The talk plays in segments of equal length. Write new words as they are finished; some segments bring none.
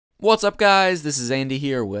What's up guys, this is Andy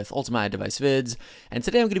here with Ultimate Device Vids, and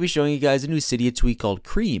today I'm going to be showing you guys a new Cydia tweak called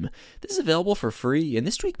Cream. This is available for free, and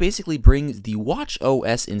this tweak basically brings the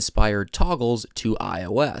watchOS inspired toggles to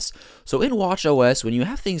iOS. So in watchOS, when you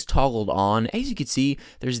have things toggled on, as you can see,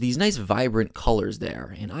 there's these nice vibrant colors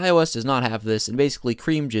there, and iOS does not have this, and basically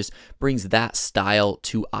Cream just brings that style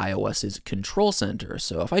to iOS's control center.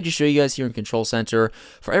 So if I just show you guys here in control center,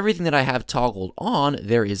 for everything that I have toggled on,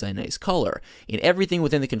 there is a nice color. And everything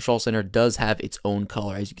within the control center does have its own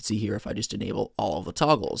color, as you can see here if I just enable all of the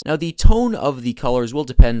toggles. Now the tone of the colors will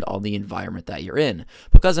depend on the environment that you're in.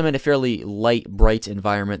 Because I'm in a fairly light, bright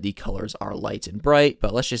environment, the colors are light and bright,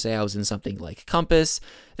 but let's just say I was in something like Compass,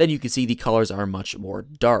 then you can see the colors are much more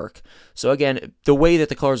dark. So again, the way that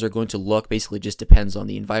the colors are going to look basically just depends on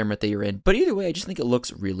the environment that you're in, but either way, I just think it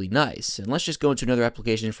looks really nice. And let's just go into another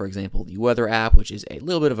application, for example, the weather app, which is a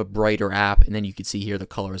little bit of a brighter app, and then you can see here the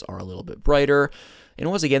colors are a little bit brighter. And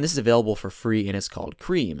once again, this is available for free and it's called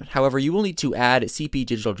Cream. However, you will need to add CP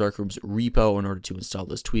Digital Darkroom's repo in order to install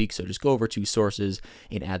this tweak. So just go over to sources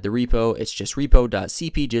and add the repo. It's just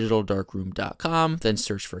repo.cpdigitaldarkroom.com. Then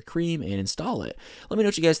search for Cream and install it. Let me know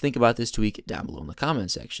what you guys think about this tweak down below in the comment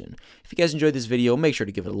section. If you guys enjoyed this video, make sure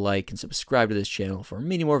to give it a like and subscribe to this channel for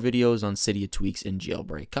many more videos on Cydia tweaks and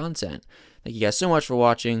jailbreak content. Thank you guys so much for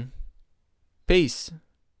watching. Peace.